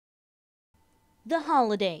The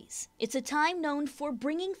holidays. It's a time known for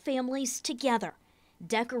bringing families together,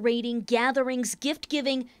 decorating, gatherings, gift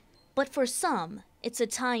giving, but for some, it's a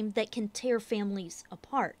time that can tear families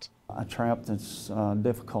apart. A trap that's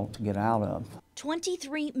difficult to get out of.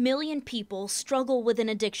 23 million people struggle with an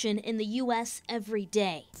addiction in the U.S. every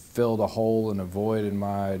day. Filled a hole and a void in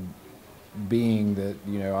my being that,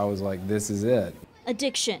 I was like, this is it.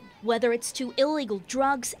 Addiction, whether it's to illegal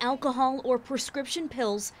drugs, alcohol, or prescription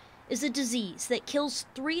pills, is a disease that kills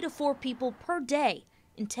 3 to 4 people per day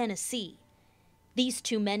in Tennessee. These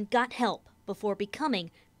two men got help before becoming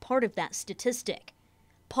part of that statistic.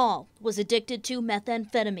 Paul was addicted to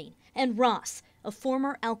methamphetamine, and Ross, a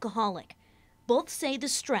former alcoholic. Both say the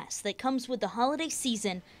stress that comes with the holiday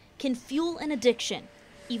season can fuel an addiction,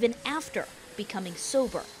 even after becoming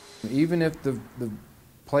sober. Even if the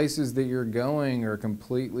places that you're going are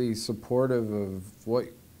completely supportive of what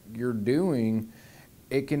you're doing,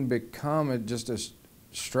 it can become just a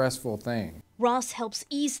stressful thing. Ross helps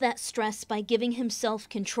ease that stress by giving himself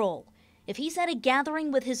control. If he's at a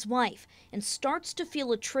gathering with his wife and starts to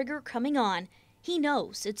feel a trigger coming on, he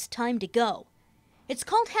knows it's time to go. It's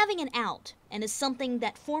called having an out and is something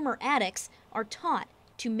that former addicts are taught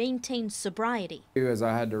to maintain sobriety. As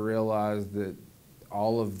I had to realize that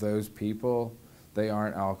all of those people, they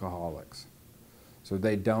aren't alcoholics. So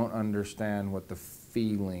they don't understand what the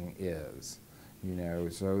feeling is.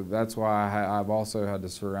 So that's why I've also had to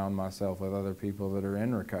surround myself with other people that are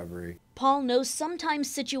in recovery. Paul knows sometimes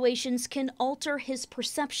situations can alter his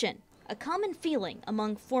perception, a common feeling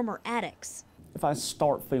among former addicts. If I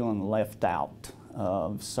start feeling left out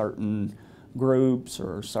of certain groups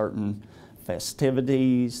or certain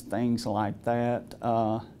festivities, things like that,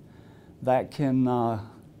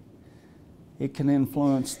 it can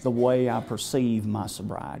influence the way I perceive my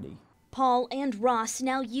sobriety. Paul and Ross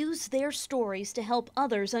now use their stories to help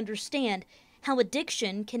others understand how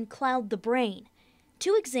addiction can cloud the brain.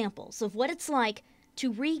 2 examples of what it's like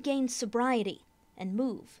to regain sobriety and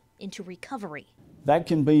move into recovery. That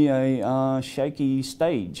can be a shaky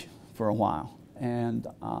stage for a while, and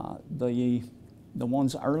the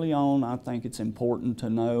ones early on, I think it's important to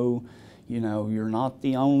know, you're not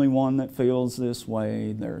the only one that feels this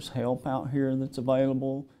way. There's help out here that's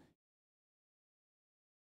available.